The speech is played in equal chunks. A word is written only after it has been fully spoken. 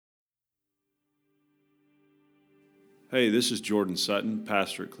Hey, this is Jordan Sutton,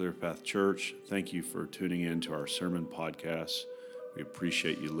 pastor at Clear Path Church. Thank you for tuning in to our sermon podcast. We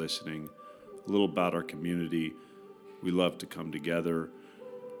appreciate you listening. A little about our community. We love to come together.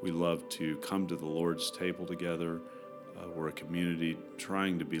 We love to come to the Lord's table together. We're a community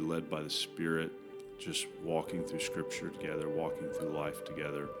trying to be led by the Spirit, just walking through Scripture together, walking through life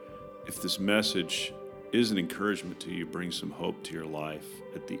together. If this message is an encouragement to you, bring some hope to your life,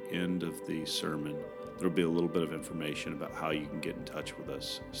 at the end of the sermon, there'll be a little bit of information about how you can get in touch with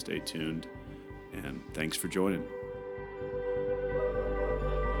us. Stay tuned, and thanks for joining.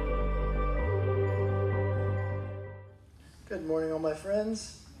 Good morning, all my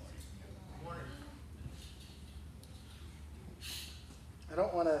friends. Good morning. I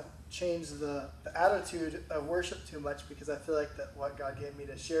don't want to change the attitude of worship too much because I feel like that what God gave me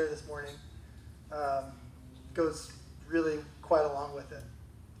to share this morning goes really quite along with it.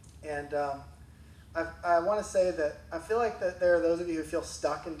 And I want to say that I feel like that there are those of you who feel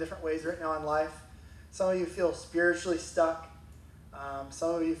stuck in different ways right now in life. Some of you feel spiritually stuck.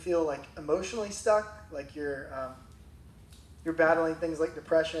 Some of you feel like emotionally stuck, like you're battling things like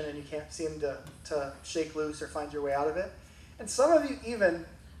depression and you can't seem to shake loose or find your way out of it. And some of you even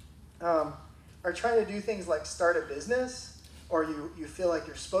are trying to do things like start a business, or you feel like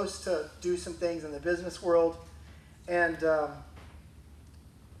you're supposed to do some things in the business world, and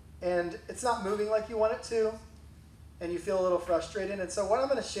it's not moving like you want it to, and you feel a little frustrated. And so what I'm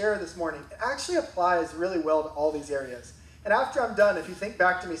going to share this morning, it actually applies really well to all these areas. And after I'm done, if you think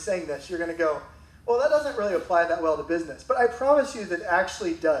back to me saying this, you're going to go, well, that doesn't really apply that well to business. But I promise you that it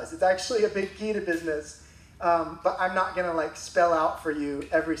actually does. It's actually a big key to business. But I'm not going to spell out for you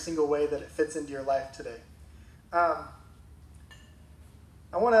every single way that it fits into your life today. I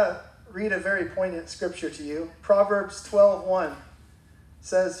want to read a very poignant scripture to you. Proverbs 12:1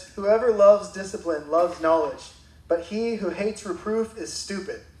 says, "Whoever loves discipline loves knowledge, but he who hates reproof is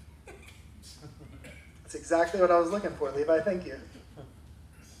stupid." That's exactly what I was looking for, Levi. Thank you.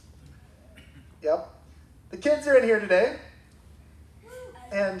 Yep. The kids are in here today.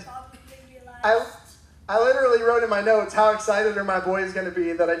 And I literally wrote in my notes, how excited are my boys going to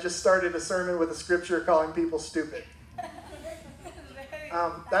be that I just started a sermon with a scripture calling people stupid.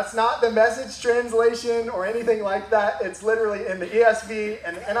 That's not the Message translation or anything like that. It's literally in the ESV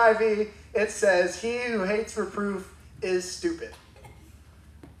and the NIV. It says, "He who hates reproof is stupid."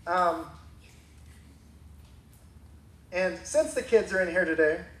 And since the kids are in here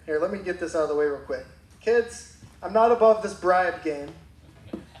today, here, let me get this out of the way real quick. Kids, I'm not above this bribe game.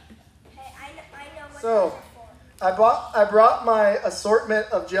 Hey, I know what So, I brought my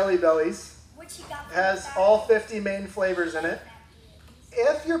assortment of Jelly Bellies. Which you got It has all 50 main flavors in it.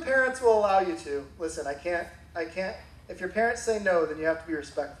 If your parents will allow you to, listen, I can't, if your parents say no, then you have to be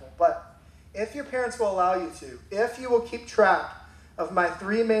respectful. But if your parents will allow you to, if you will keep track of my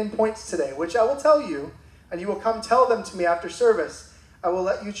 3 main points today, which I will tell you, and you will come tell them to me after service, I will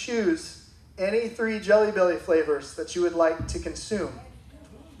let you choose any 3 Jelly Belly flavors that you would like to consume.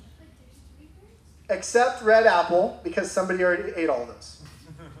 Except red apple, because somebody already ate all those.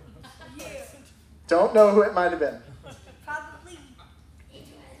 Don't know who it might have been. Probably.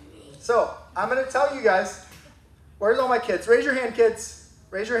 So, I'm going to tell you guys, where's all my kids? Raise your hand, kids.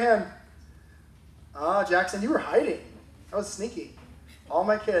 Raise your hand. Ah, Jackson, you were hiding. That was sneaky. All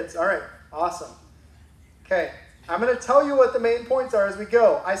my kids. All right, awesome. Okay, I'm going to tell you what the main points are as we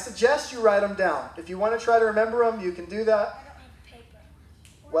go. I suggest you write them down. If you want to try to remember them, you can do that. I don't have paper.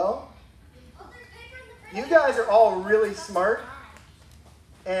 Well, Oh, there's paper in the fridge. you guys are all really smart,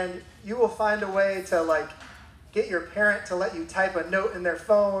 and you will find a way to get your parent to let you type a note in their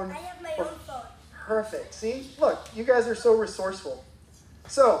phone. I have my or- own phone. Perfect. See? Look, you guys are so resourceful.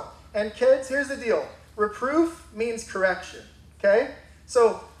 So, and kids, here's the deal. Reproof means correction, okay?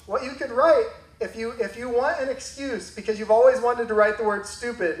 So, what you could write, if you want an excuse because you've always wanted to write the word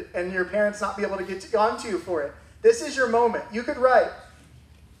stupid and your parents not be able to get onto you for it, this is your moment. You could write,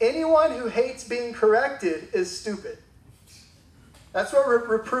 "Anyone who hates being corrected is stupid." That's what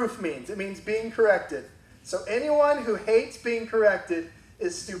reproof means. It means being corrected. So anyone who hates being corrected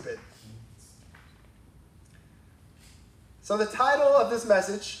is stupid. So the title of this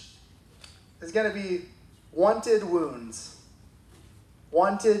message is going to be Wanted Wounds.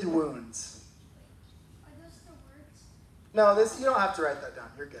 Wanted Wounds. Are those the words? No, you don't have to write that down.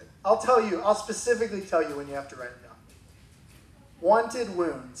 You're good. I'll specifically tell you when you have to write it down. Wanted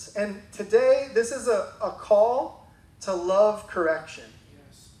Wounds. And today, this is a call to love correction.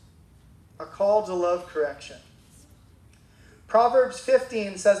 A call to love correction. Proverbs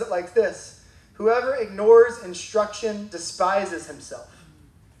 15 says it like this: "Whoever ignores instruction despises himself."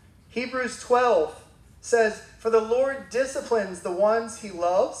 Hebrews 12 says, "For the Lord disciplines the ones he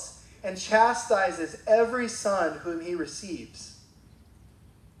loves and chastises every son whom he receives."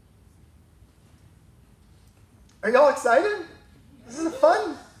 Are y'all excited? This is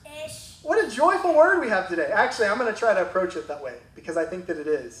fun. Ish. What a joyful word we have today. Actually, I'm going to try to approach it that way because I think that it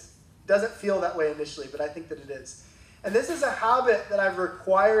is. It doesn't feel that way initially, but I think that it is. And this is a habit that I've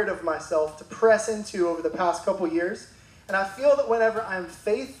required of myself to press into over the past couple years. And I feel that whenever I'm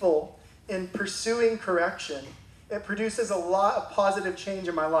faithful in pursuing correction, it produces a lot of positive change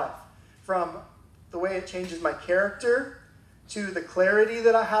in my life. From the way it changes my character, to the clarity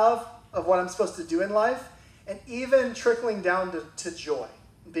that I have of what I'm supposed to do in life, and even trickling down to joy,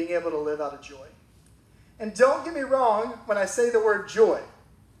 being able to live out of joy. And don't get me wrong when I say the word joy.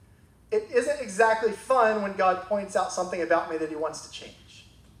 It isn't exactly fun when God points out something about me that he wants to change.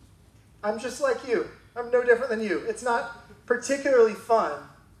 I'm just like you. I'm no different than you. It's not particularly fun.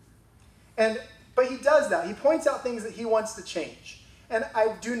 But he does that. He points out things that he wants to change. And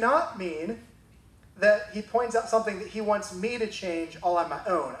I do not mean that he points out something that he wants me to change all on my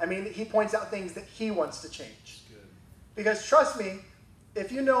own. I mean, he points out things that he wants to change. Because trust me,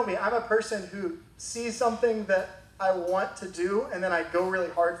 if you know me, I'm a person who sees something that I want to do and then I go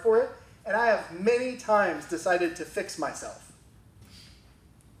really hard for it. And I have many times decided to fix myself.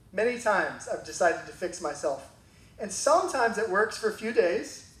 Many times I've decided to fix myself. And sometimes it works for a few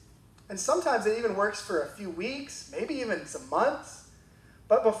days. And sometimes it even works for a few weeks, maybe even some months.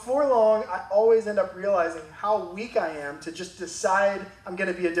 But before long, I always end up realizing how weak I am to just decide I'm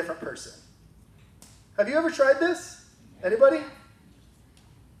going to be a different person. Have you ever tried this? Anybody?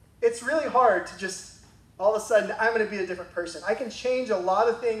 It's really hard to just, all of a sudden, I'm going to be a different person. I can change a lot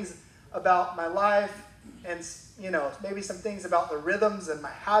of things about my life and, maybe some things about the rhythms and my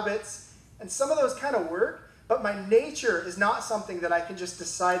habits. And some of those kind of work, but my nature is not something that I can just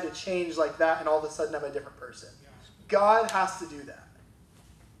decide to change like that and all of a sudden I'm a different person. God has to do that.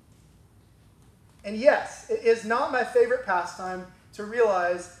 And yes, it is not my favorite pastime to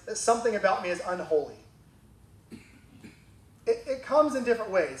realize that something about me is unholy. It comes in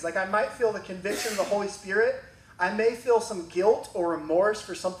different ways. Like I might feel the conviction of the Holy Spirit. I may feel some guilt or remorse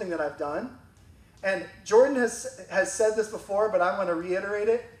for something that I've done. And Jordan has said this before, but I want to reiterate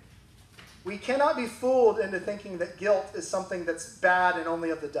it. We cannot be fooled into thinking that guilt is something that's bad and only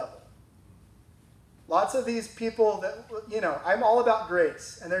of the devil. Lots of these people that, I'm all about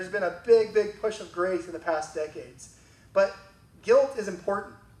grace. And there's been a big, big push of grace in the past decades. But guilt is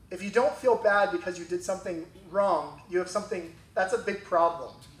important. If you don't feel bad because you did something wrong, you have something, that's a big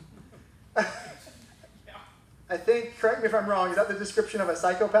problem. I think, correct me if I'm wrong, is that the description of a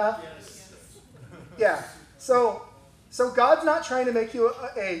psychopath? Yes. Yeah. So God's not trying to make you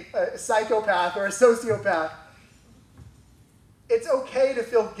a psychopath or a sociopath. It's okay to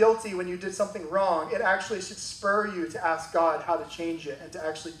feel guilty when you did something wrong. It actually should spur you to ask God how to change it and to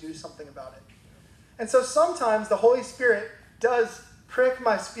actually do something about it. And so sometimes the Holy Spirit does prick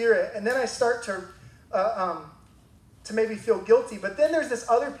my spirit, and then I start to maybe feel guilty. But then there's this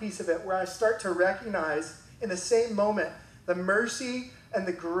other piece of it where I start to recognize in the same moment the mercy and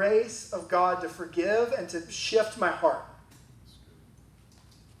the grace of God to forgive and to shift my heart.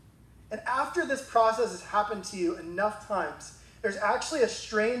 And after this process has happened to you enough times, there's actually a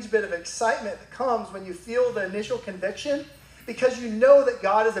strange bit of excitement that comes when you feel the initial conviction because you know that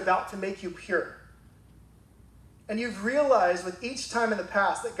God is about to make you pure. And you've realized with each time in the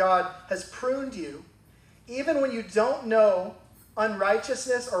past that God has pruned you, even when you don't know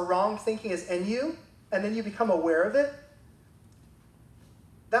unrighteousness or wrong thinking is in you, and then you become aware of it,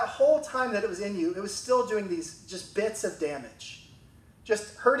 that whole time that it was in you, it was still doing these just bits of damage.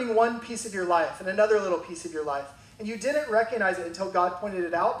 Just hurting one piece of your life and another little piece of your life. And you didn't recognize it until God pointed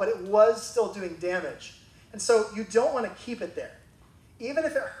it out, but it was still doing damage. And so you don't want to keep it there. Even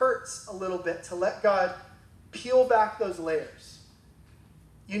if it hurts a little bit, to let God peel back those layers.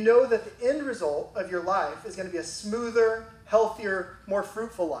 You know that the end result of your life is going to be a smoother, healthier, more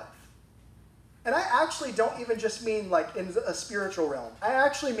fruitful life. And I actually don't even just mean like in a spiritual realm. I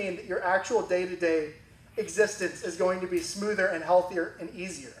actually mean that your actual day-to-day existence is going to be smoother and healthier and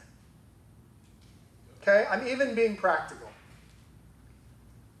easier. Okay? I'm even being practical.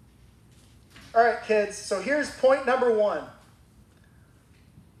 All right, kids. So here's point number 1.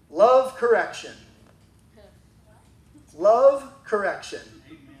 Love correction. Love correction.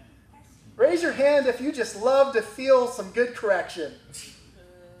 Raise your hand if you just love to feel some good correction.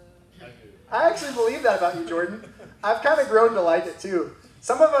 I actually believe that about you, Jordan. I've kind of grown to like it too.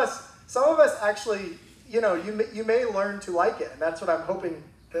 Some of us actually, you may learn to like it, and that's what I'm hoping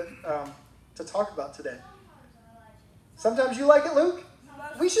that, to talk about today. Sometimes you like it, Luke?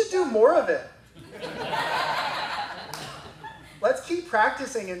 We should do more of it. Let's keep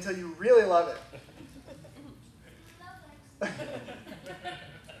practicing until you really love it. No thanks.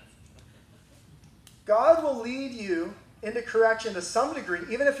 God will lead you into correction to some degree,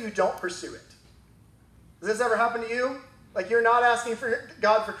 even if you don't pursue it. Does this ever happen to you? Like you're not asking for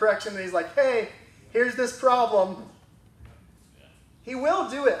God for correction, and he's like, hey, here's this problem. He will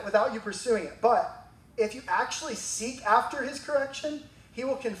do it without you pursuing it. But if you actually seek after his correction, he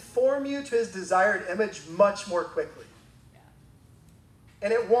will conform you to his desired image much more quickly.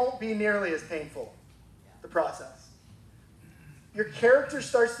 And it won't be nearly as painful, the process. Your character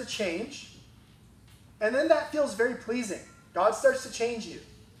starts to change, and then that feels very pleasing. God starts to change you,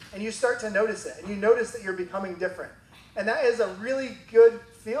 and you start to notice it, and you notice that you're becoming different. And that is a really good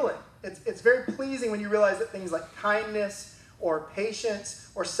feeling. It's very pleasing when you realize that things like kindness or patience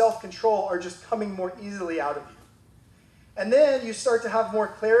or self-control are just coming more easily out of you. And then you start to have more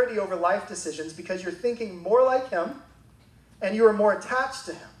clarity over life decisions because you're thinking more like him and you are more attached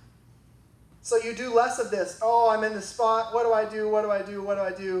to him. So you do less of this, oh, I'm in the spot, what do I do, what do I do, what do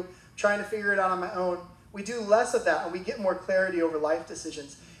I do, trying to figure it out on my own. We do less of that and we get more clarity over life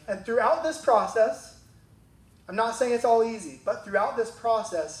decisions. And throughout this process, I'm not saying it's all easy, but throughout this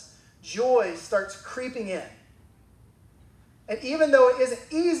process, joy starts creeping in. And even though it isn't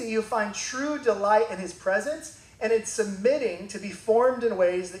easy, you find true delight in his presence and in submitting to be formed in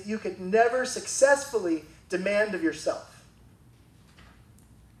ways that you could never successfully demand of yourself.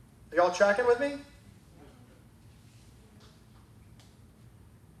 Are y'all tracking with me?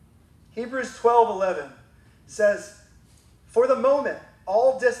 Hebrews 12:11 says, for the moment,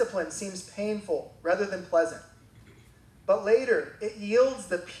 all discipline seems painful rather than pleasant. But later, it yields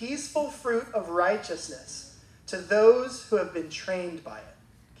the peaceful fruit of righteousness to those who have been trained by it.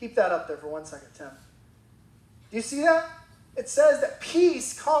 Keep that up there for 1 second, Tim. Do you see that? It says that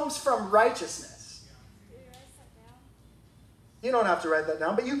peace comes from righteousness. Did you write that down? You don't have to write that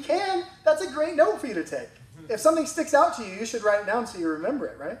down, but you can. That's a great note for you to take. If something sticks out to you, you should write it down so you remember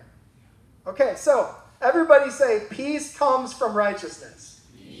it, right? Okay, so everybody say, peace comes from righteousness.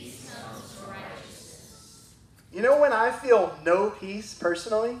 Peace comes from righteousness. You know when I feel no peace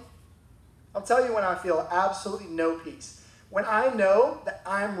personally? I'll tell you when I feel absolutely no peace. When I know that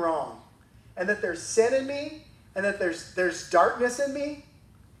I'm wrong and that there's sin in me and that there's darkness in me.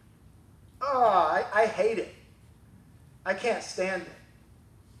 Oh, I hate it. I can't stand it.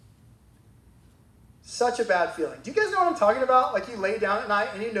 Such a bad feeling. Do you guys know what I'm talking about? Like you lay down at night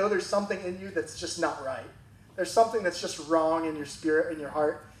and you know there's something in you that's just not right. There's something that's just wrong in your spirit, in your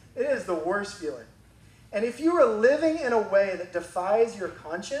heart. It is the worst feeling. And if you are living in a way that defies your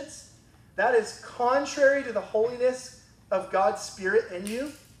conscience, that is contrary to the holiness of God's Spirit in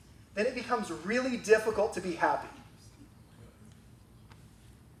you, then it becomes really difficult to be happy.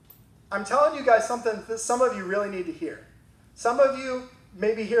 I'm telling you guys something that some of you really need to hear. Some of you,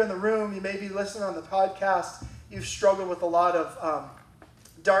 maybe here in the room, you may be listening on the podcast, you've struggled with a lot of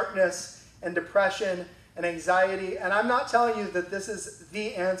darkness and depression and anxiety. And I'm not telling you that this is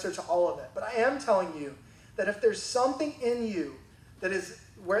the answer to all of it. But I am telling you that if there's something in you that is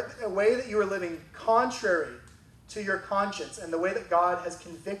a way that you are living contrary to your conscience and the way that God has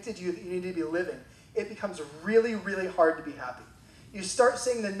convicted you that you need to be living, it becomes really, really hard to be happy. You start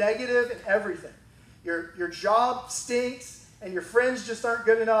seeing the negative in everything. Your job stinks, and your friends just aren't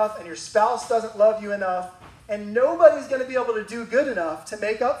good enough, and your spouse doesn't love you enough, and nobody's going to be able to do good enough to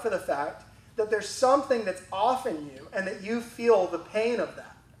make up for the fact that there's something that's off in you and that you feel the pain of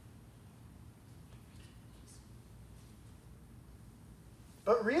that.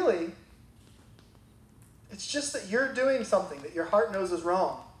 But really, it's just that you're doing something that your heart knows is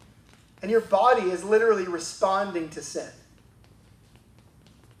wrong, and your body is literally responding to sin.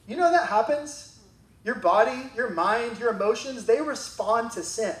 You know that happens? Your body, your mind, your emotions, they respond to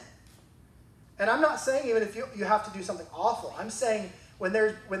sin. And I'm not saying even if you have to do something awful. I'm saying when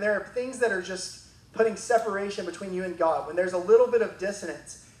there are things that are just putting separation between you and God, when there's a little bit of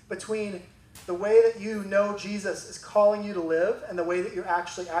dissonance between the way that you know Jesus is calling you to live and the way that you're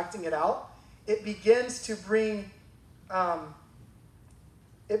actually acting it out, it begins to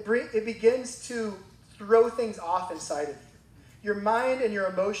it begins to throw things off inside of you. Your mind and your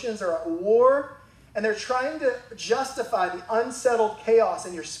emotions are at war, and they're trying to justify the unsettled chaos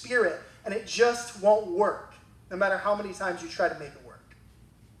in your spirit, and it just won't work, no matter how many times you try to make it work.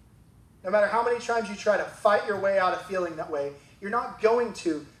 No matter how many times you try to fight your way out of feeling that way, you're not going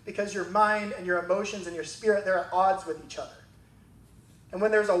to, because your mind and your emotions and your spirit, they're at odds with each other. And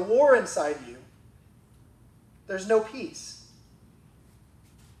when there's a war inside you, there's no peace.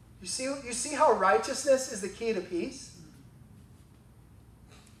 You see how righteousness is the key to peace?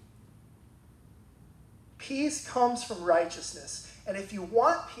 Peace comes from righteousness. And if you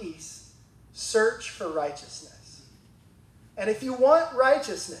want peace, search for righteousness. And if you want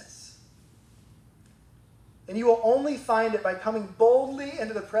righteousness, then you will only find it by coming boldly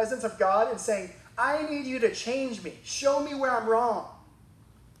into the presence of God and saying, I need you to change me. Show me where I'm wrong.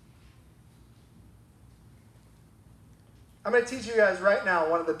 I'm going to teach you guys right now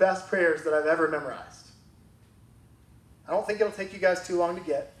one of the best prayers that I've ever memorized. I don't think it'll take you guys too long to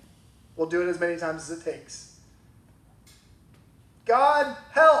get. We'll do it as many times as it takes. God,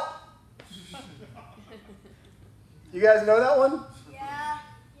 help! You guys know that one? Yeah.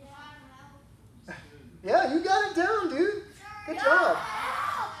 Yeah, you got it down, dude. Good job.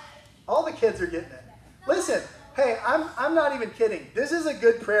 All the kids are getting it. Listen, hey, I'm not even kidding. This is a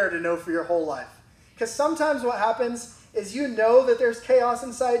good prayer to know for your whole life. Because sometimes what happens is you know that there's chaos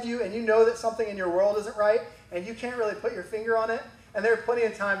inside you and you know that something in your world isn't right and you can't really put your finger on it. And there are plenty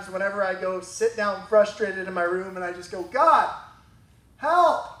of times whenever I go sit down frustrated in my room and I just go, God,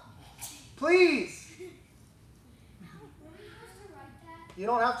 help, please. You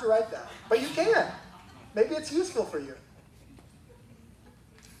don't have to write that, but you can. Maybe it's useful for you.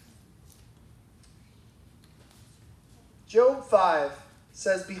 Job 5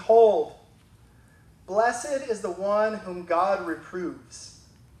 says, Behold, blessed is the one whom God reproves.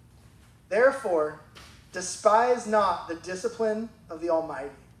 Therefore, despise not the discipline of the Almighty.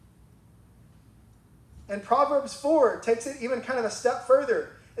 And Proverbs 4 takes it even kind of a step further.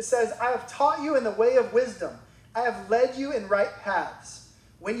 It says, I have taught you in the way of wisdom. I have led you in right paths.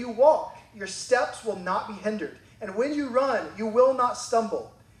 When you walk, your steps will not be hindered. And when you run, you will not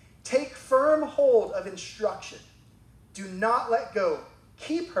stumble. Take firm hold of instruction. Do not let go.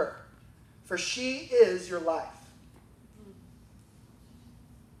 Keep her, for she is your life.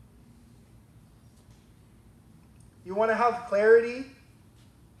 You want to have clarity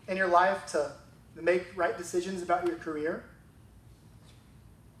in your life to make right decisions about your career?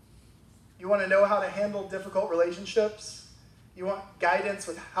 You want to know how to handle difficult relationships? You want guidance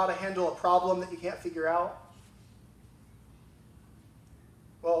with how to handle a problem that you can't figure out?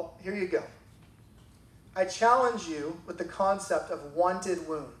 Well, here you go. I challenge you with the concept of wanted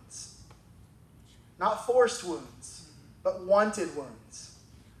wounds. Not forced wounds, but wanted wounds.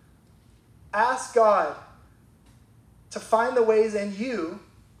 Ask God to find the ways in you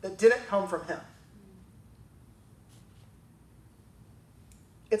that didn't come from him.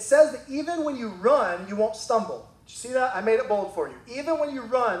 It says that even when you run, you won't stumble. Did you see that? I made it bold for you. Even when you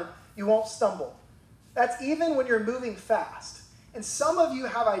run, you won't stumble. That's even when you're moving fast. And some of you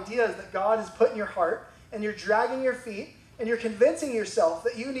have ideas that God has put in your heart, and you're dragging your feet, and you're convincing yourself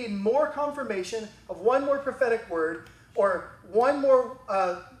that you need more confirmation of one more prophetic word or one more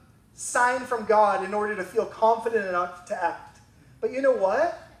sign from God in order to feel confident enough to act. But you know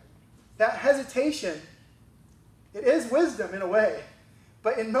what? That hesitation, it is wisdom in a way.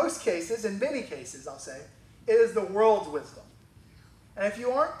 But in most cases, in many cases, I'll say, it is the world's wisdom. And if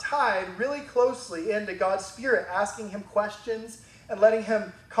you aren't tied really closely into God's Spirit, asking him questions and letting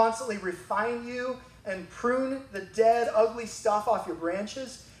him constantly refine you and prune the dead, ugly stuff off your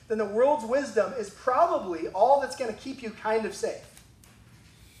branches, then the world's wisdom is probably all that's going to keep you kind of safe.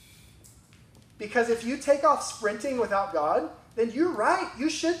 Because if you take off sprinting without God, then you're right.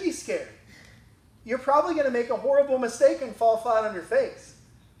 You should be scared. You're probably going to make a horrible mistake and fall flat on your face.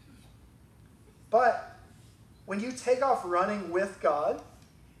 But when you take off running with God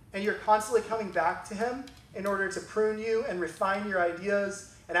and you're constantly coming back to him in order to prune you and refine your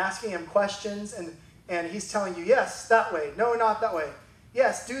ideas and asking him questions and he's telling you, yes, that way. No, not that way.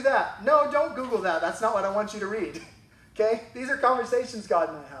 Yes, do that. No, don't Google that. That's not what I want you to read. Okay? These are conversations God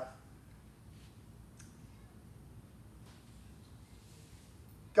and I have.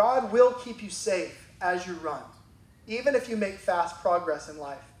 God will keep you safe as you run, even if you make fast progress in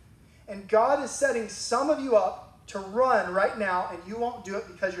life. And God is setting some of you up to run right now, and you won't do it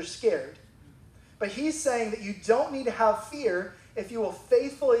because you're scared. But he's saying that you don't need to have fear if you will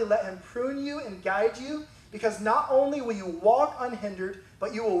faithfully let him prune you and guide you, because not only will you walk unhindered,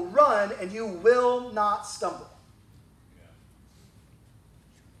 but you will run and you will not stumble.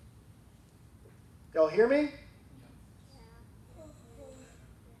 Y'all hear me?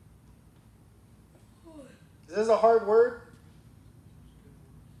 Is this a hard word?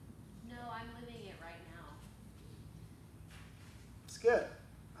 No, I'm living it right now. It's good.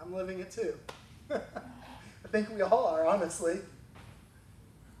 I'm living it too. I think we all are, honestly.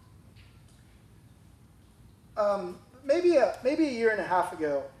 Maybe a year and a half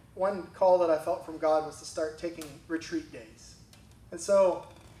ago, one call that I felt from God was to start taking retreat days. And so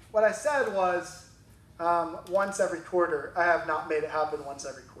what I said was once every quarter. I have not made it happen once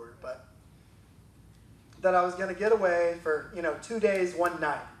every quarter, but that I was going to get away for, 2 days, 1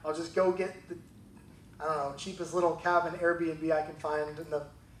 night. I'll just go get the, cheapest little cabin Airbnb I can find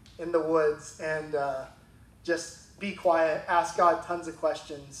in the woods and just be quiet, ask God tons of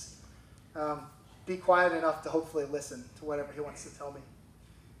questions, be quiet enough to hopefully listen to whatever he wants to tell me.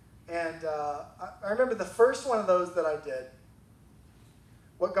 And I remember the first one of those that I did,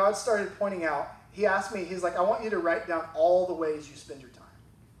 what God started pointing out, he asked me, he's like, I want you to write down all the ways you spend your time.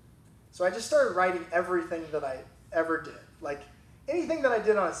 So I just started writing everything that I ever did, like anything that I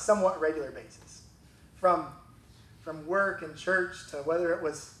did on a somewhat regular basis, from work and church to whether it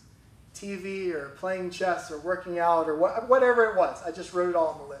was TV or playing chess or working out or whatever it was. I just wrote it all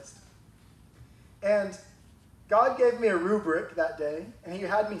on the list. And God gave me a rubric that day, and he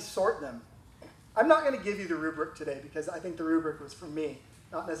had me sort them. I'm not going to give you the rubric today because I think the rubric was for me,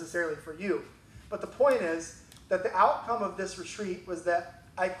 not necessarily for you. But the point is that the outcome of this retreat was that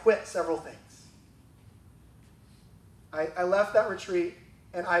I quit several things. I left that retreat,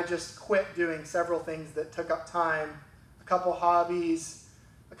 and I just quit doing several things that took up time, a couple hobbies,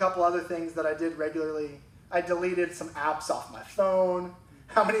 a couple other things that I did regularly. I deleted some apps off my phone.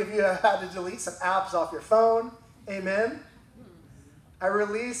 How many of you have had to delete some apps off your phone? Amen? I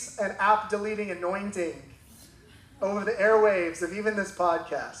release an app deleting anointing over the airwaves of even this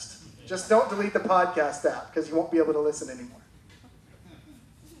podcast. Just don't delete the podcast app because you won't be able to listen anymore.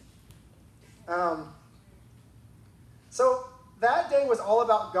 So that day was all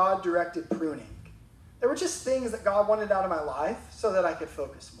about God-directed pruning. There were just things that God wanted out of my life so that I could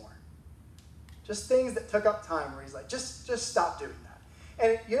focus more. Just things that took up time where he's like, just stop doing that.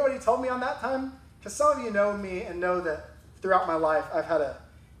 And you know what he told me on that time? Because some of you know me and know that throughout my life I've had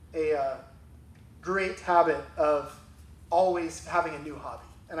a great habit of always having a new hobby.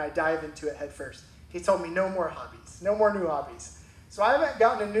 And I dive into it head first. He told me no more hobbies, no more new hobbies. So I haven't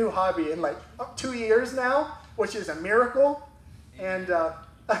gotten a new hobby in like 2 years now, which is a miracle. And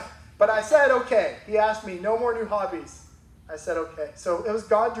but I said, okay. He asked me, no more new hobbies. I said, okay. So it was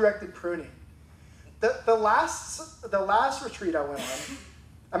God-directed pruning. The last retreat I went on,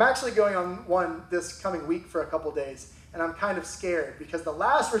 I'm actually going on one this coming week for a couple days, and I'm kind of scared because the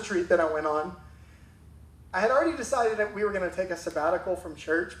last retreat that I went on, I had already decided that we were going to take a sabbatical from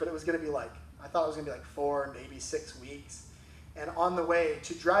church, but it was going to be I thought it was going to be 4, maybe 6 weeks. And on the way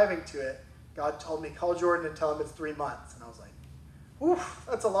to driving to it, God told me, call Jordan and tell him it's 3 months. And I was like, oof,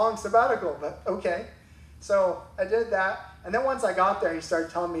 that's a long sabbatical, but okay. So I did that. And then once I got there, he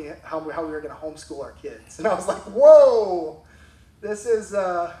started telling me how we were going to homeschool our kids. And I was like, whoa, this is,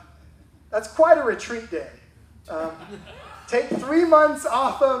 that's quite a retreat day. Take 3 months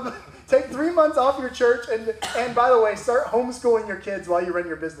off your church. And by the way, start homeschooling your kids while you run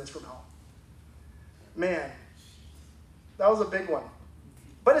your business from home. Man, that was a big one.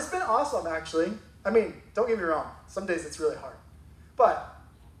 But it's been awesome, actually. I mean, don't get me wrong. Some days it's really hard. But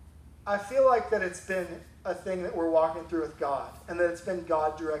I feel like that it's been a thing that we're walking through with God, and that it's been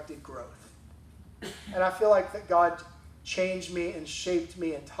God-directed growth. And I feel like that God changed me and shaped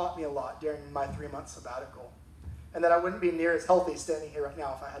me and taught me a lot during my 3-month sabbatical, and that I wouldn't be near as healthy standing here right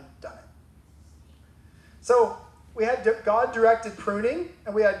now if I hadn't done it. So we had God-directed pruning,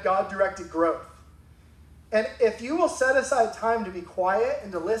 and we had God-directed growth. And if you will set aside time to be quiet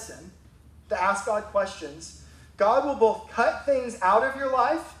and to listen, to ask God questions, God will both cut things out of your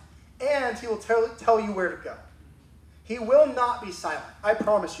life and he will tell you where to go. He will not be silent. I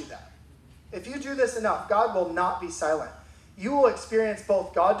promise you that. If you do this enough, God will not be silent. You will experience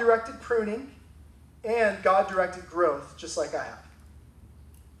both God-directed pruning and God-directed growth, just like I have.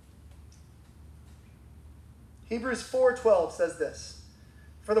 Hebrews 4:12 says this,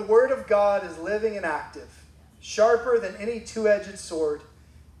 "For the word of God is living and active, sharper than any two-edged sword,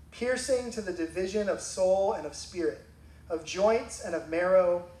 piercing to the division of soul and of spirit, of joints and of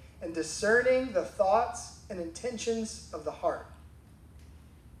marrow, and discerning the thoughts and intentions of the heart."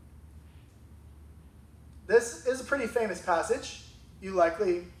 This is a pretty famous passage.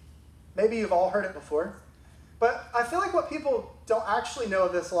 Maybe you've all heard it before. But I feel like what people don't actually know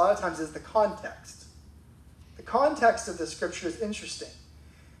of this a lot of times is the context. The context of the scripture is interesting.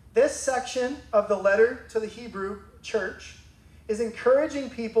 This section of the letter to the Hebrew church is encouraging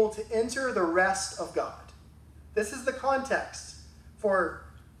people to enter the rest of God. This is the context for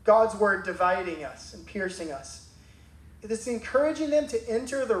God's word dividing us and piercing us. It's encouraging them to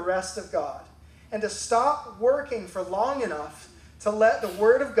enter the rest of God and to stop working for long enough to let the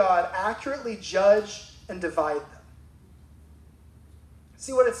word of God accurately judge and divide them.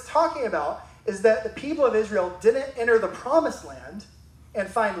 See, what it's talking about is that the people of Israel didn't enter the promised land and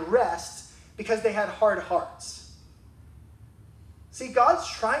find rest because they had hard hearts. See, God's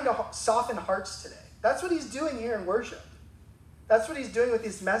trying to soften hearts today. That's what he's doing here in worship. That's what he's doing with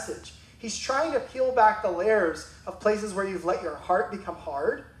this message. He's trying to peel back the layers of places where you've let your heart become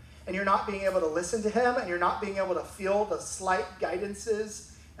hard and you're not being able to listen to him and you're not being able to feel the slight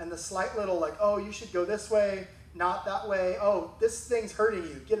guidances and the slight little like, oh, you should go this way, not that way. Oh, this thing's hurting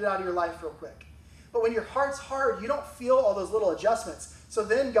you. Get it out of your life real quick. But when your heart's hard, you don't feel all those little adjustments. So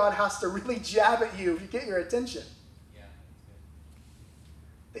then God has to really jab at you to get your attention. Yeah,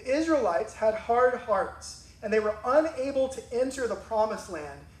 The Israelites had hard hearts, and they were unable to enter the promised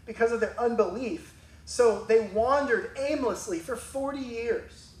land because of their unbelief. So they wandered aimlessly for 40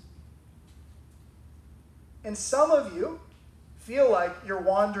 years. And some of you feel like you're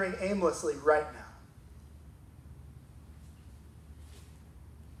wandering aimlessly right now.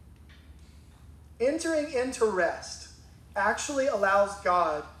 Entering into rest actually allows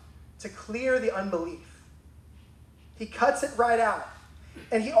God to clear the unbelief. He cuts it right out.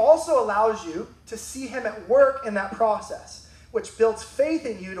 And he also allows you to see him at work in that process, which builds faith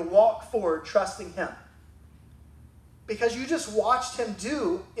in you to walk forward trusting him. Because you just watched him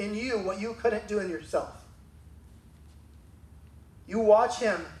do in you what you couldn't do in yourself. You watch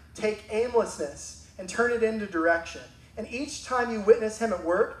him take aimlessness and turn it into direction. And each time you witness him at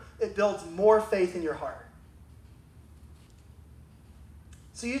work, it builds more faith in your heart.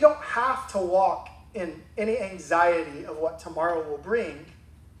 So you don't have to walk in any anxiety of what tomorrow will bring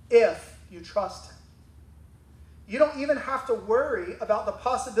if you trust him. You don't even have to worry about the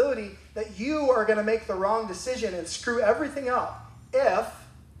possibility that you are going to make the wrong decision and screw everything up if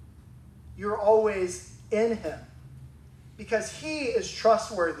you're always in him. Because he is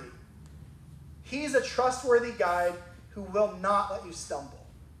trustworthy. He's a trustworthy guide who will not let you stumble,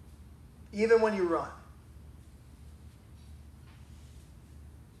 even when you run.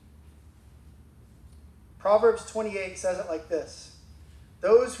 Proverbs 28 says it like this: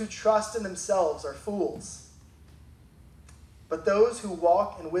 those who trust in themselves are fools, but those who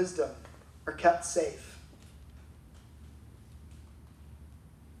walk in wisdom are kept safe.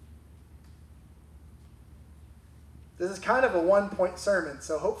 This is kind of a one-point sermon,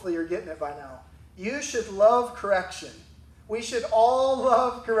 so hopefully you're getting it by now. You should love correction. We should all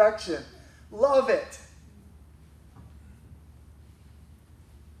love correction. Love it.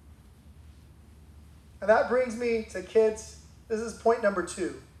 And that brings me to kids. This is point number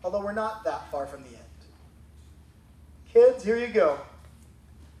 2, although we're not that far from the end. Kids, here you go.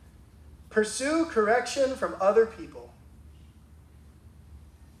 Pursue correction from other people.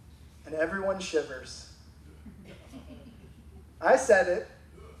 And everyone shivers. I said it.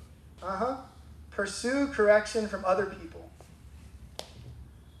 Pursue correction from other people.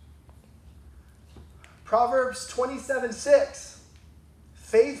 Proverbs 27:6.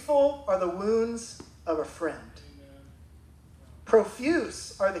 Faithful are the wounds of a friend.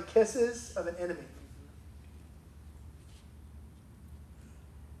 Profuse are the kisses of an enemy.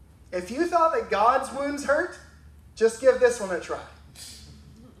 If you thought that God's wounds hurt, just give this one a try.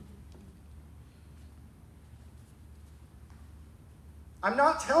 I'm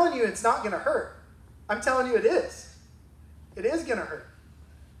not telling you it's not going to hurt. I'm telling you it is. It is going to hurt.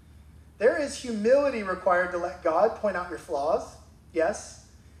 There is humility required to let God point out your flaws, yes.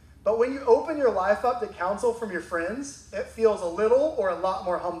 But when you open your life up to counsel from your friends, it feels a little or a lot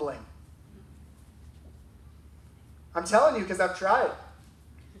more humbling. I'm telling you because I've tried.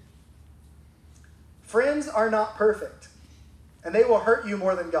 Friends are not perfect, and they will hurt you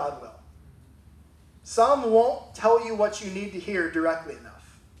more than God will. Some won't tell you what you need to hear directly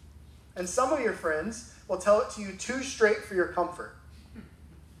enough. And some of your friends will tell it to you too straight for your comfort.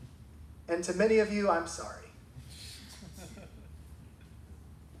 And to many of you, I'm sorry.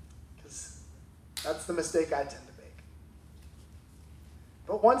 Because that's the mistake I tend to make.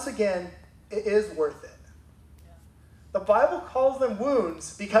 But once again, it is worth it. The Bible calls them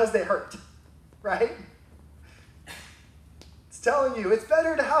wounds because they hurt, right? It's telling you it's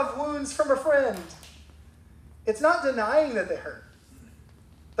better to have wounds from a friend. It's not denying that they hurt.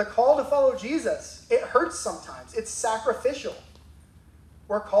 The call to follow Jesus, it hurts sometimes. It's sacrificial.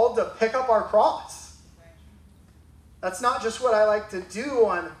 We're called to pick up our cross. That's not just what I like to do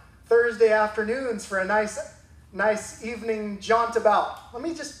on Thursday afternoons for a nice evening jaunt about. Let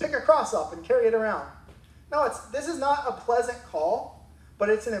me just pick a cross up and carry it around. No, this is not a pleasant call, but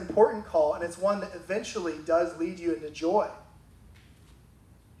it's an important call, and it's one that eventually does lead you into joy.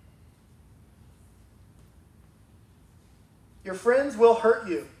 Your friends will hurt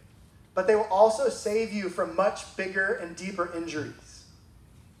you, but they will also save you from much bigger and deeper injuries.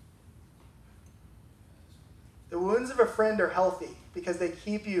 The wounds of a friend are healthy because they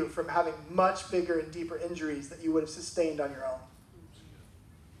keep you from having much bigger and deeper injuries that you would have sustained on your own.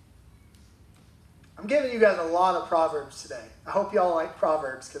 I'm giving you guys a lot of Proverbs today. I hope y'all like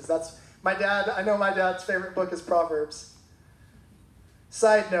Proverbs because that's my dad. I know my dad's favorite book is Proverbs.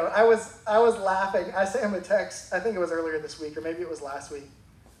 Side note, I was laughing. I sent him a text. I think it was earlier this week or maybe it was last week.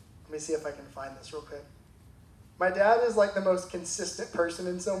 Let me see if I can find this real quick. My dad is like the most consistent person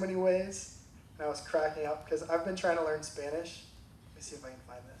in so many ways. And I was cracking up because I've been trying to learn Spanish. Let me see if I can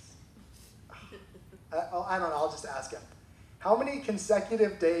find this. I don't know. I'll just ask him. How many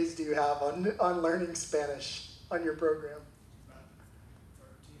consecutive days do you have on learning Spanish on your program?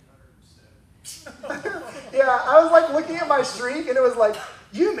 1,307. Yeah, I was like looking at my streak and it was like,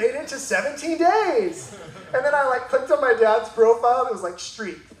 you made it to 17 days. And then I like clicked on my dad's profile and it was like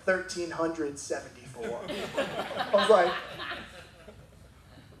streak 1,374. I was like,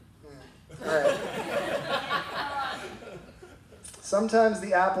 all right. Sometimes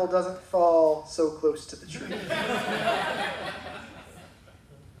the apple doesn't fall so close to the tree.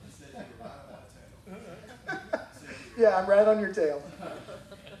 Yeah, I'm right on your tail.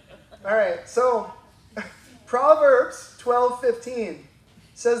 All right, so Proverbs 12:15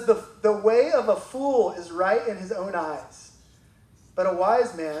 says the way of a fool is right in his own eyes, but a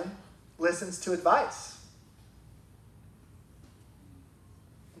wise man listens to advice.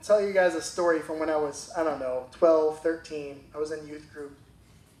 I'll tell you guys a story from when I was, 12, 13. I was in youth group.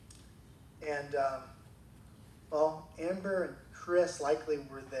 And, Amber and Chris likely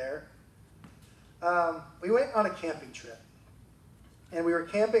were there. We went on a camping trip. And we were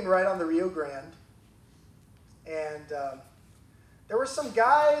camping right on the Rio Grande. And there were some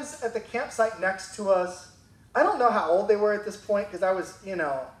guys at the campsite next to us. I don't know how old they were at this point because I was,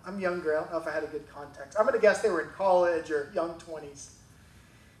 I'm younger. I don't know if I had a good context. I'm going to guess they were in college or young 20s.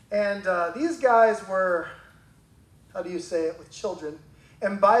 And these guys were, how do you say it with children,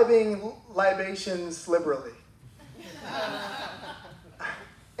 imbibing libations liberally.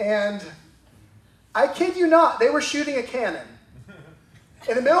 And I kid you not, they were shooting a cannon.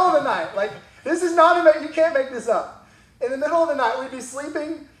 In the middle of the night, like, this is not, you can't make this up. In the middle of the night, we'd be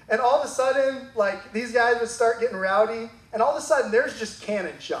sleeping, and all of a sudden, like, these guys would start getting rowdy, and all of a sudden, there's just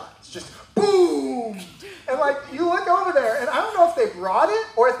cannon shots. Just boom! And, like, you look over there, and I don't know if they brought it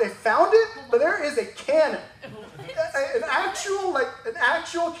or if they found it, but there is a cannon. An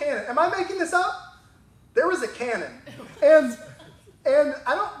actual cannon. Am I making this up? There was a cannon. And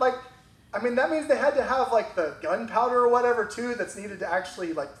I don't, that means they had to have, the gunpowder or whatever, too, that's needed to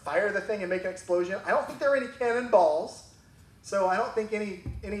actually, fire the thing and make an explosion. I don't think there were any cannonballs, so I don't think any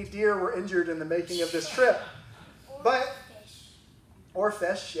deer were injured in the making of this trip. Or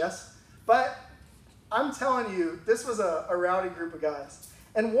fish, yes. But I'm telling you, this was a rowdy group of guys.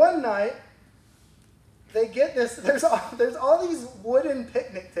 And one night, they get this, there's all these wooden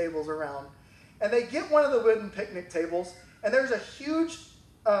picnic tables around. And they get one of the wooden picnic tables, and there's a huge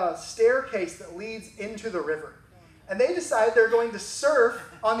staircase that leads into the river. And they decide they're going to surf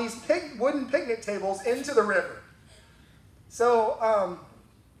on these wooden picnic tables into the river. So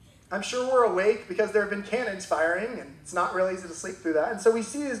I'm sure we're awake because there have been cannons firing, and it's not real easy to sleep through that. And so we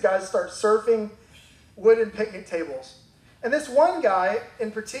see these guys start surfing wooden picnic tables. And this one guy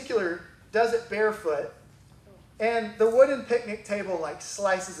in particular does it barefoot, and the wooden picnic table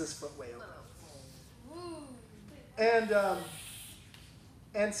slices his foot way open.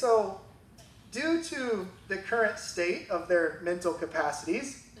 And so, due to the current state of their mental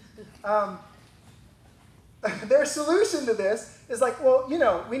capacities, their solution to this is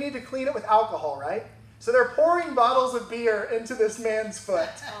we need to clean it with alcohol, right? So they're pouring bottles of beer into this man's foot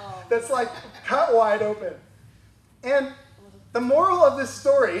that's cut wide open. And the moral of this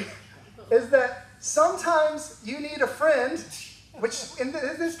story is that sometimes you need a friend, which in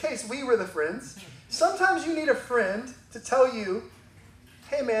this case we were the friends. Sometimes you need a friend to tell you,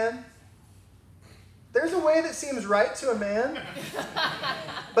 hey man, there's a way that seems right to a man,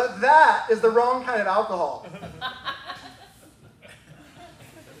 but that is the wrong kind of alcohol.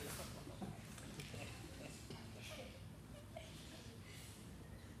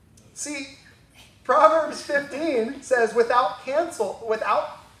 See, Proverbs 15 says, without counsel,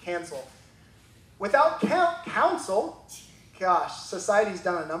 gosh, society's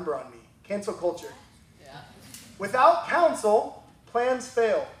done a number on me. Cancel culture. Yeah. Without counsel, plans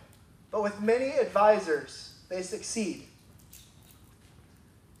fail, but with many advisors, they succeed.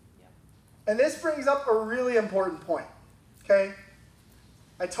 Yep. And this brings up a really important point, okay?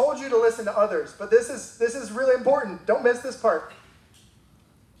 I told you to listen to others, but this is really important. Don't miss this part.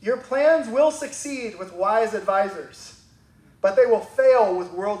 Your plans will succeed with wise advisors, but they will fail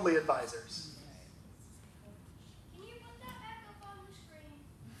with worldly advisors. Can you put that back up on the screen?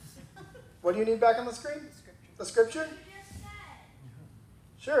 What do you need back on the screen? The scripture? You just said.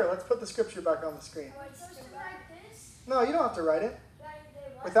 Sure, let's put the scripture back on the screen. Am I supposed to write this? No, you don't have to write it. They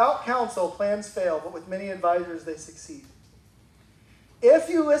what? Without counsel, plans fail, but with many advisors, they succeed. If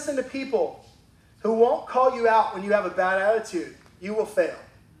you listen to people who won't call you out when you have a bad attitude, you will fail.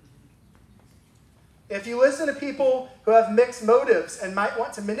 If you listen to people who have mixed motives and might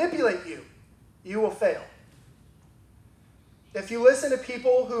want to manipulate you, you will fail. If you listen to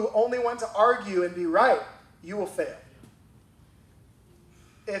people who only want to argue and be right, you will fail.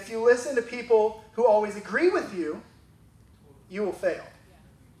 If you listen to people who always agree with you, you will fail.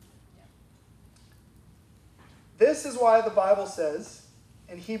 This is why the Bible says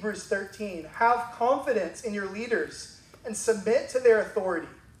in Hebrews 13, have confidence in your leaders and submit to their authority,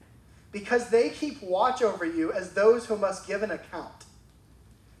 because they keep watch over you as those who must give an account.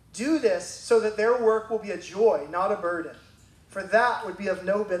 Do this so that their work will be a joy, not a burden, for that would be of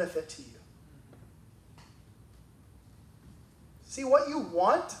no benefit to you. See, what you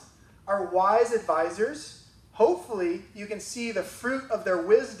want are wise advisors. Hopefully, you can see the fruit of their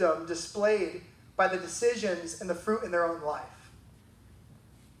wisdom displayed by the decisions and the fruit in their own life.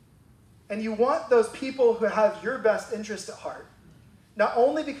 And you want those people who have your best interest at heart, not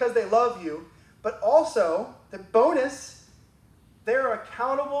only because they love you, but also, the bonus, they're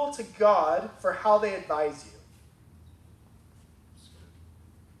accountable to God for how they advise you.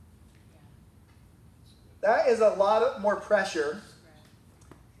 That is a lot more pressure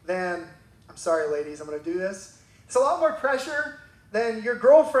than, I'm sorry ladies, I'm going to do this. It's a lot more pressure than your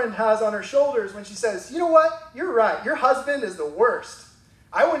girlfriend has on her shoulders when she says, you know what, you're right, your husband is the worst.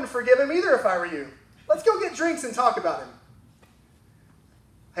 I wouldn't forgive him either if I were you. Let's go get drinks and talk about him.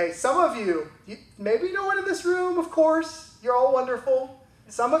 Hey, some of you, maybe no one in this room, of course, you're all wonderful.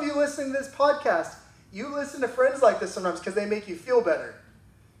 Some of you listening to this podcast, you listen to friends like this sometimes because they make you feel better.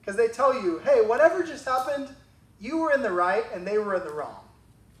 Because they tell you, hey, whatever just happened, you were in the right and they were in the wrong.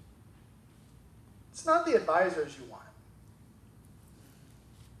 It's not the advisors you want.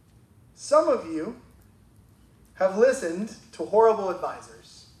 Some of you have listened to horrible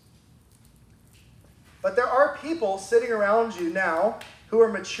advisors. But there are people sitting around you now who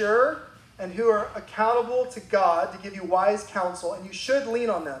are mature and who are accountable to God to give you wise counsel, and you should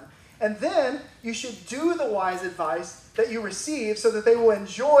lean on them. And then you should do the wise advice that you receive so that they will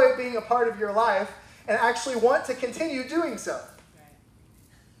enjoy being a part of your life and actually want to continue doing so.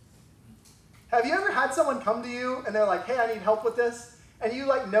 Have you ever had someone come to you and they're like, hey, I need help with this? And you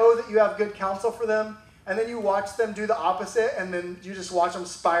know that you have good counsel for them, and then you watch them do the opposite, and then you just watch them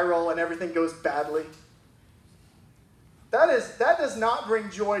spiral and everything goes badly? That does not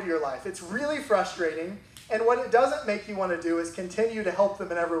bring joy to your life. It's really frustrating, and what it doesn't make you want to do is continue to help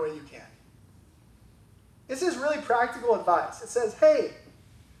them in every way you can. This is really practical advice. It says, hey,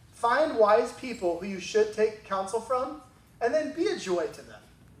 find wise people who you should take counsel from, and then be a joy to them.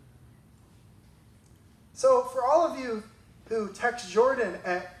 So for all of you who text Jordan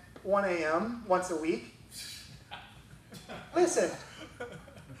at 1 a.m. once a week, listen,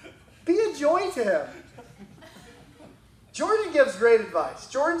 be a joy to him. Jordan gives great advice.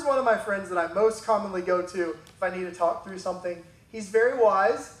 Jordan's one of my friends that I most commonly go to if I need to talk through something. He's very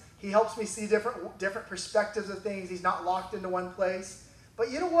wise. He helps me see different perspectives of things. He's not locked into one place. But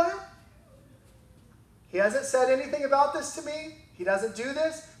you know what? He hasn't said anything about this to me. He doesn't do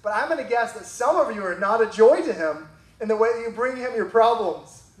this. But I'm going to guess that some of you are not a joy to him in the way that you bring him your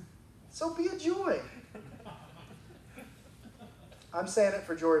problems. So be a joy. I'm saying it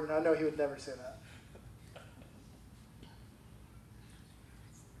for Jordan. I know he would never say that.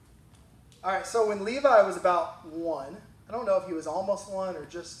 All right, so when Levi was about 1, I don't know if he was almost 1 or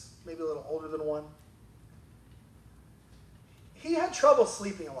just maybe a little older than 1, he had trouble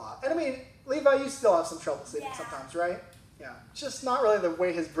sleeping a lot. And I mean, Levi, you still have some trouble sleeping sometimes, right? Yeah, just not really the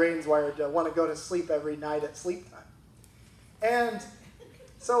way his brain's wired to want to go to sleep every night at sleep time. And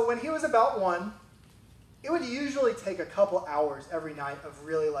so when he was about 1, it would usually take a couple hours every night of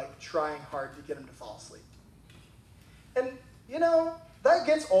really trying hard to get him to fall asleep. And, that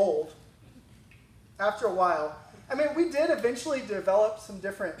gets old after a while. I mean, we did eventually develop some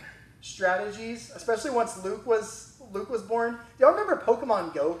different strategies, especially once Luke was born. Y'all remember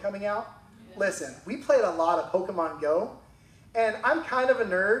Pokemon Go coming out? Yeah. Listen, we played a lot of Pokemon Go, and I'm kind of a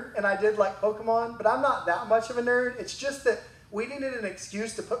nerd, and I did like Pokemon, but I'm not that much of a nerd. It's just that we needed an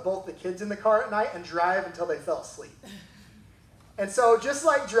excuse to put both the kids in the car at night and drive until they fell asleep. And so just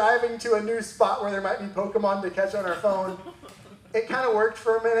like driving to a new spot where there might be Pokemon to catch on our phone, it kind of worked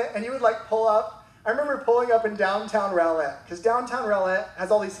for a minute, and you would pull up. I remember pulling up in downtown Rowlett, because downtown Rowlett has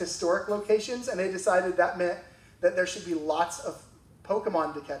all these historic locations, and they decided that meant that there should be lots of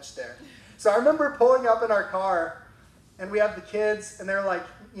Pokemon to catch there. So I remember pulling up in our car, and we have the kids, and they're like,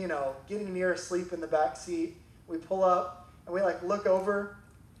 getting near asleep in the back seat. We pull up, and we like look over,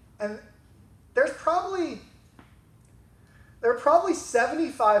 and there are probably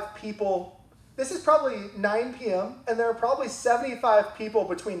 75 people. This is probably 9 p.m., and there are probably 75 people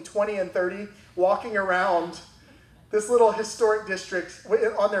between 20 and 30 walking around this little historic district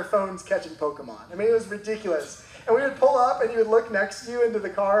on their phones catching Pokemon. I mean, it was ridiculous. And we would pull up, and you would look next to you into the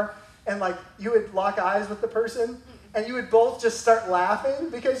car, and like you would lock eyes with the person, and you would both just start laughing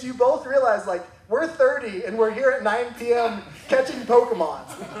because you both realize, like, we're 30, and we're here at 9 p.m. catching Pokemon.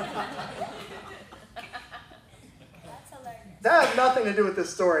 That's hilarious. That has nothing to do with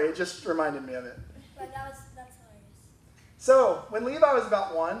this story. It just reminded me of it. But that's hilarious. So when Levi was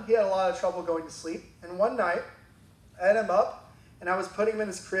about 1, he had a lot of trouble going to sleep. And one night, I had him up, and I was putting him in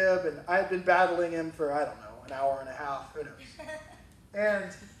his crib, and I had been battling him for, an hour and a half, who knows.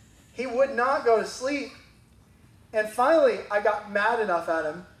 And he would not go to sleep. And finally, I got mad enough at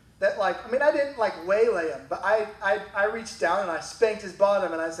him that, I didn't, waylay him, but I reached down and I spanked his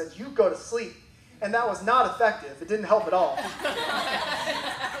bottom, and I said, "You go to sleep." And that was not effective. It didn't help at all.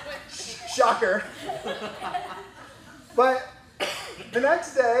 Shocker. But the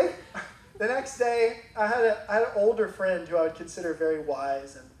next day, I had an older friend who I would consider very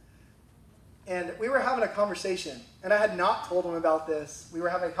wise, and we were having a conversation, and I had not told him about this. We were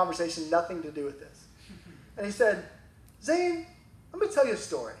having a conversation, nothing to do with this. And he said, "Zane, let me tell you a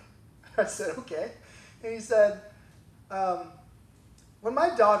story." I said, "Okay." And he said, when my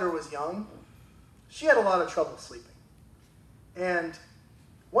daughter was young, she had a lot of trouble sleeping. And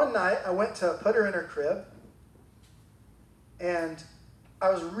one night, I went to put her in her crib, and I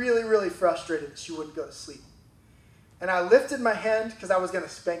was really, really frustrated that she wouldn't go to sleep. And I lifted my hand because I was going to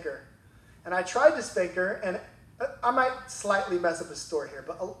spank her. And I tried to spank her, and I might slightly mess up the story here,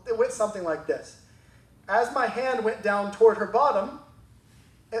 but it went something like this. As my hand went down toward her bottom,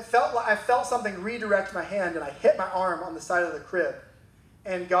 I felt something redirect my hand, and I hit my arm on the side of the crib.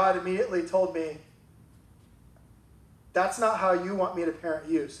 And God immediately told me, "That's not how you want me to parent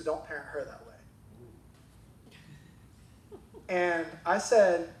you, so don't parent her that way." And I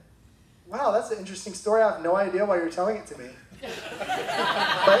said, "Wow, that's an interesting story. I have no idea why you're telling it to me.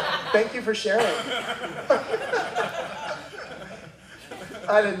 But thank you for sharing."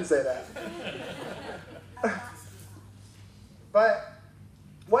 I didn't say that. But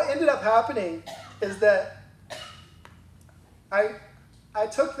what ended up happening is that I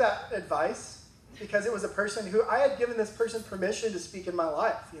took that advice because it was a person who I had given this person permission to speak in my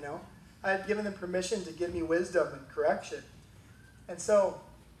life, I had given them permission to give me wisdom and correction. And so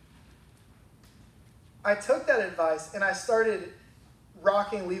I took that advice and I started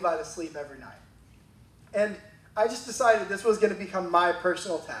rocking Levi to sleep every night. And I just decided this was going to become my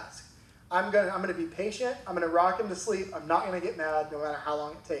personal task. I'm going to be patient. I'm going to rock him to sleep. I'm not going to get mad no matter how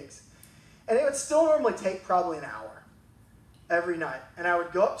long it takes. And it would still normally take probably an hour every night. And I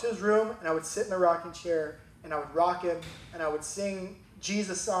would go up to his room and I would sit in the rocking chair and I would rock him and I would sing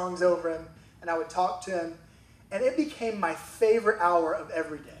Jesus songs over him and I would talk to him. And it became my favorite hour of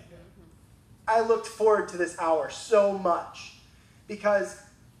every day. I looked forward to this hour so much because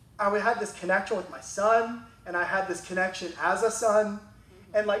I had this connection with my son and I had this connection as a son.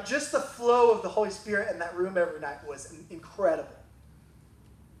 And just the flow of the Holy Spirit in that room every night was incredible.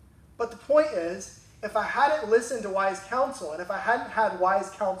 But the point is, if I hadn't listened to wise counsel, and if I hadn't had wise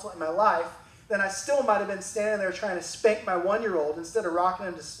counsel in my life, then I still might have been standing there trying to spank my 1-year-old instead of rocking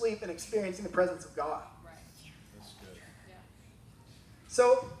him to sleep and experiencing the presence of God. Right. That's good. Yeah.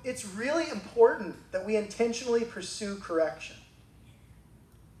 So it's really important that we intentionally pursue correction.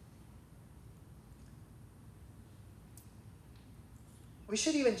 We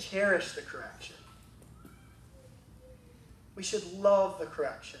should even cherish the correction. We should love the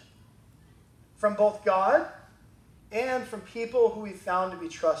correction from both God and from people who we found to be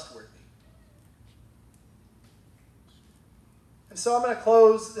trustworthy. And so I'm going to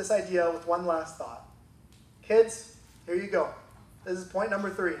close this idea with one last thought. Kids, here you go. This is point number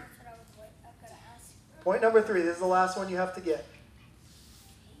 3. That's what I was going to ask. Point number 3. This is the last one you have to get.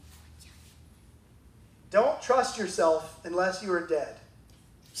 Don't trust yourself unless you are dead.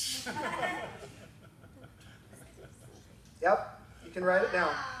 Yep, you can write it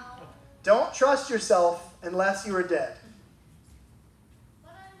down. Don't trust yourself unless you are dead.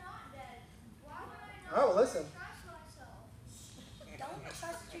 But I'm not dead. Why would I not Oh, listen. trust myself? Don't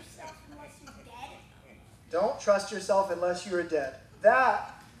trust yourself unless you're dead. Don't trust yourself unless you are dead.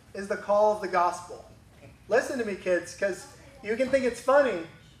 That is the call of the gospel. Listen to me, kids, because you can think it's funny,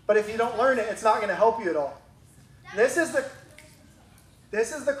 but if you don't learn it, it's not going to help you at all. This is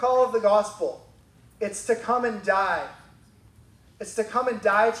the call of the gospel. It's to come and die It's to come and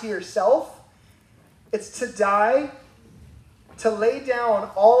die to yourself. It's to die, to lay down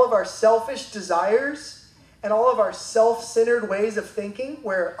all of our selfish desires and all of our self-centered ways of thinking,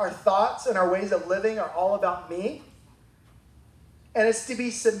 where our thoughts and our ways of living are all about me. And it's to be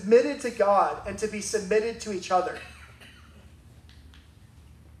submitted to God and to be submitted to each other.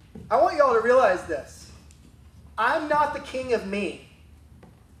 I want y'all to realize this. I'm not the king of me.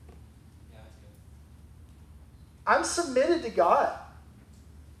 I'm submitted to God.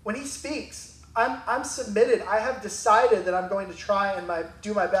 When he speaks, I'm submitted. I have decided that I'm going to try and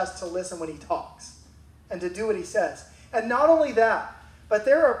do my best to listen when he talks and to do what he says. And not only that, but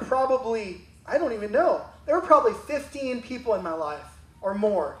there are probably, I don't even know, there are probably 15 people in my life or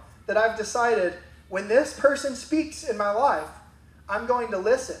more that I've decided when this person speaks in my life, I'm going to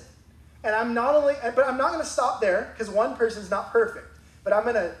listen. And I'm not going to stop there because one person's not perfect. But I'm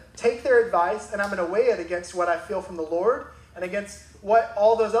going to take their advice and I'm going to weigh it against what I feel from the Lord and against what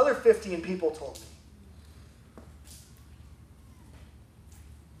all those other 15 people told me.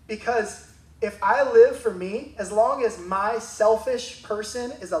 Because if I live for me, as long as my selfish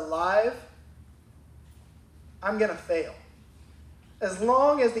person is alive, I'm going to fail. As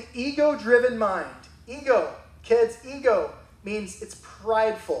long as the ego-driven mind, ego means it's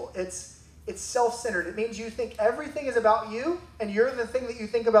prideful, it's self-centered. It means you think everything is about you and you're the thing that you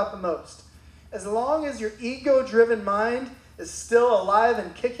think about the most. As long as your ego-driven mind is still alive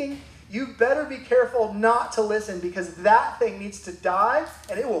and kicking, you better be careful not to listen, because that thing needs to die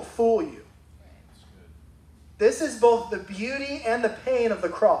and it will fool you. This is both the beauty and the pain of the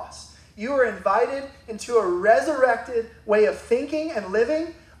cross. You are invited into a resurrected way of thinking and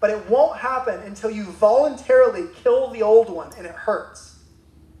living, but it won't happen until you voluntarily kill the old one, and it hurts.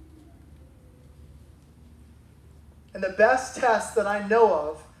 And the best test that I know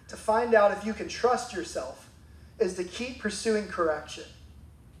of to find out if you can trust yourself is to keep pursuing correction.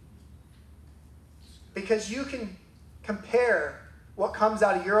 Because you can compare what comes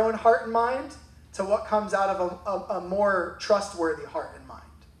out of your own heart and mind to what comes out of a more trustworthy heart and mind.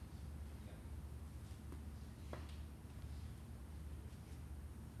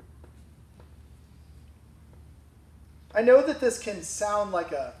 I know that this can sound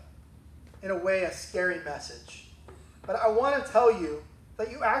like in a way, a scary message. But I want to tell you that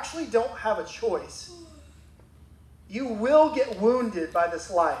you actually don't have a choice. You will get wounded by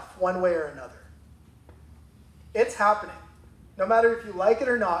this life one way or another. It's happening. No matter if you like it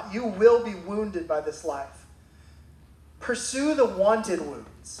or not, you will be wounded by this life. Pursue the wanted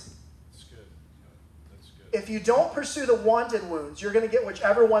wounds. That's good. That's good. If you don't pursue the wanted wounds, you're going to get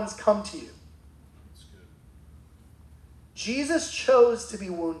whichever ones come to you. That's good. Jesus chose to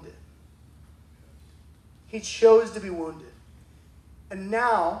be wounded. He chose to be wounded. And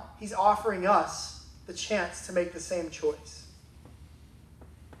now he's offering us the chance to make the same choice.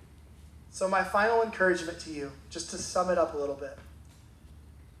 So my final encouragement to you, just to sum it up a little bit.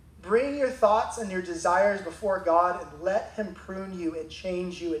 Bring your thoughts and your desires before God and let him prune you and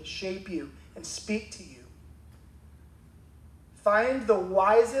change you and shape you and speak to you. Find the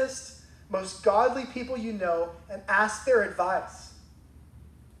wisest, most godly people you know and ask their advice.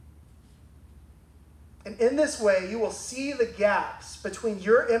 And in this way, you will see the gaps between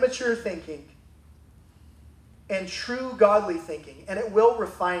your immature thinking and true godly thinking, and it will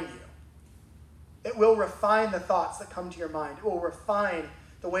refine you. It will refine the thoughts that come to your mind. It will refine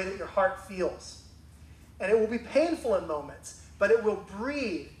the way that your heart feels. And it will be painful in moments, but it will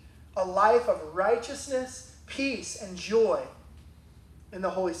breed a life of righteousness, peace, and joy in the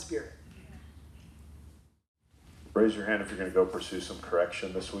Holy Spirit. Raise your hand if you're going to go pursue some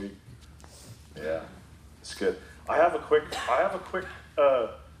correction this week. Yeah. It's good. I have a quick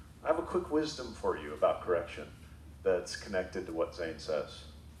wisdom for you about correction that's connected to what Zane says.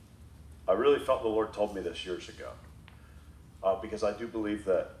 I really felt the Lord told me this years ago, because I do believe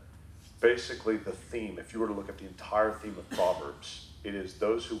that basically the theme, if you were to look at the entire theme of Proverbs, it is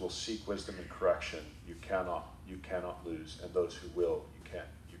those who will seek wisdom and correction, you cannot lose, and those who will,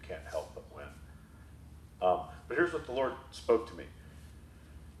 you can't help but win. But here's what the Lord spoke to me.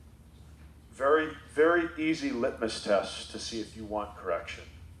 Very, very easy litmus test to see if you want correction.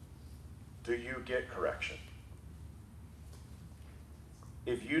 Do you get correction?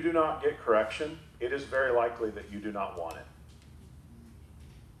 If you do not get correction, it is very likely that you do not want it.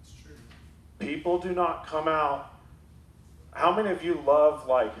 It's true. People do not come out. How many of you love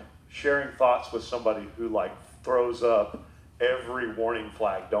sharing thoughts with somebody who throws up every warning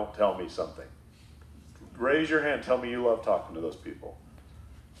flag, don't tell me something? Raise your hand, tell me you love talking to those people.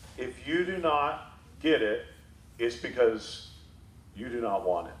 If you do not get it, it's because you do not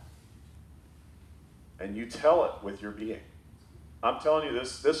want it. And you tell it with your being. I'm telling you,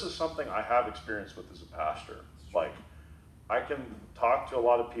 this is something I have experience with as a pastor. Like, I can talk to a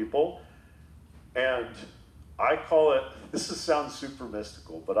lot of people, and I call it, sounds super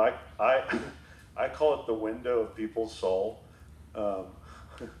mystical, but I call it the window of people's soul.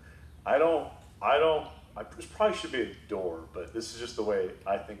 This probably should be a door, but this is just the way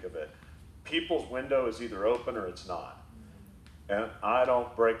I think of it. People's window is either open or it's not. And I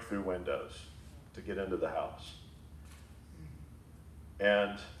don't break through windows to get into the house.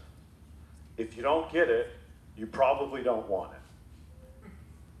 And if you don't get it, you probably don't want it.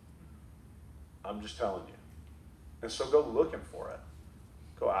 I'm just telling you. And so go looking for it.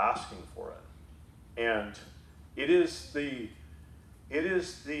 Go asking for it. And it's the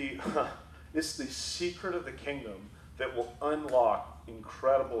secret of the kingdom that will unlock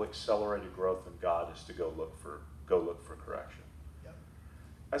incredible accelerated growth in God is to go look for correction. Yep.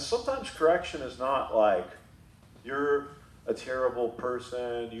 And sometimes correction is not like you're a terrible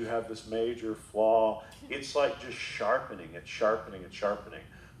person, you have this major flaw. It's like just sharpening. It's sharpening.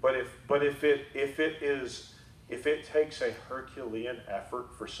 But if it takes a Herculean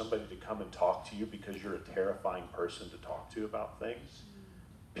effort for somebody to come and talk to you because you're a terrifying person to talk to about things,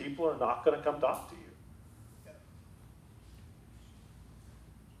 people are not going to come talk to you.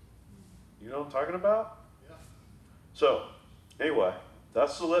 You know what I'm talking about? Yeah. So, anyway,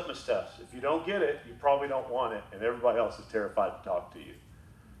 that's the litmus test. If you don't get it, you probably don't want it, and everybody else is terrified to talk to you.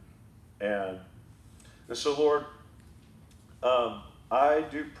 And so, Lord, I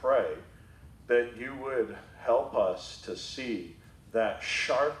do pray that you would help us to see that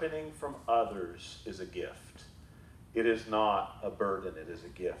sharpening from others is a gift. It is not a burden, it is a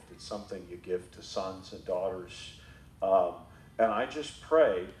gift. It's something you give to sons and daughters. And I just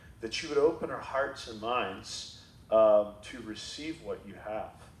pray that you would open our hearts and minds to receive what you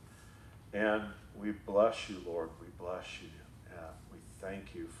have. And we bless you, Lord. We bless you. We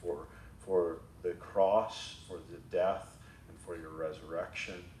thank you for the cross, for the death, and for your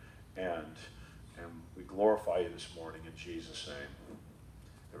resurrection. And we glorify you this morning in Jesus' name.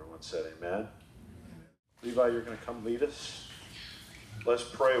 Everyone said amen. Levi, you're going to come lead us. Let's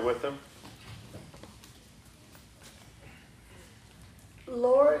pray with him.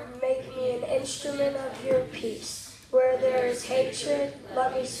 Lord, make me an instrument of your peace. Where there is hatred,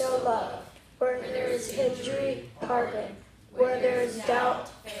 let me sow love. Where there is injury, pardon. Where there is doubt,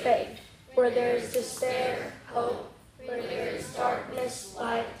 faith. Where there is despair, hope. Where there is darkness,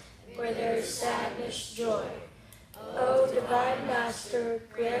 light. Where there is sadness, joy. O divine Master,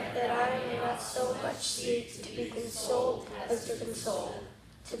 grant that I may not so much seek to be consoled as to console,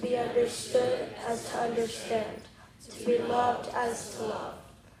 to be understood as to understand, to be loved as to love.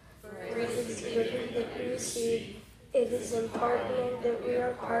 For it is given that we receive, it is in pardoning that we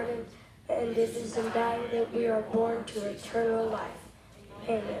are pardoned, and it is in dying that we are born to eternal life.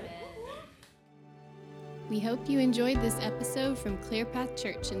 Amen. We hope you enjoyed this episode from Clear Path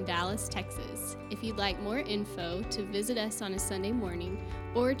Church in Dallas, Texas. If you'd like more info, to visit us on a Sunday morning,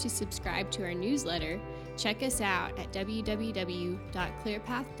 or to subscribe to our newsletter, check us out at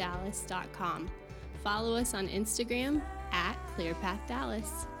www.clearpathdallas.com. Follow us on Instagram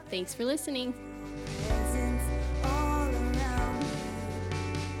 @ClearPathDallas. Thanks for listening.